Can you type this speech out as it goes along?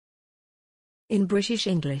In British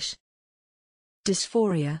English.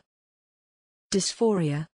 Dysphoria.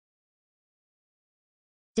 Dysphoria.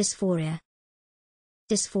 Dysphoria.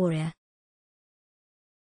 Dysphoria.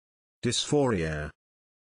 Dysphoria.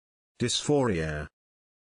 Dysphoria.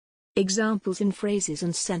 Examples in phrases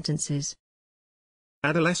and sentences.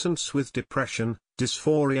 Adolescents with depression,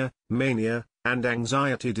 dysphoria, mania, and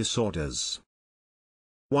anxiety disorders.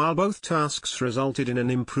 While both tasks resulted in an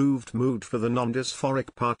improved mood for the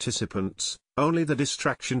non-dysphoric participants, only the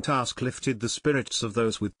distraction task lifted the spirits of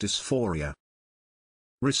those with dysphoria.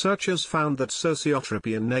 Researchers found that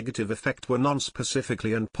sociotropy and negative affect were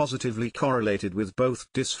non-specifically and positively correlated with both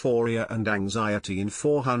dysphoria and anxiety in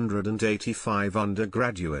 485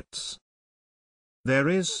 undergraduates. There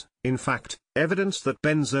is, in fact, evidence that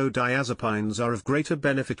benzodiazepines are of greater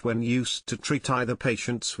benefit when used to treat either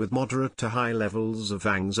patients with moderate to high levels of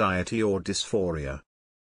anxiety or dysphoria.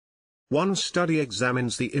 One study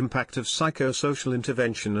examines the impact of psychosocial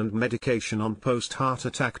intervention and medication on post-heart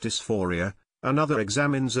attack dysphoria, another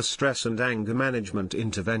examines a stress and anger management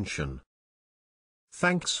intervention.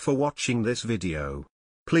 Thanks for watching this video.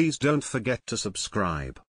 Please don't forget to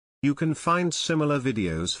subscribe. You can find similar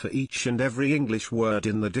videos for each and every English word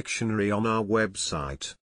in the dictionary on our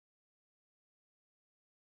website.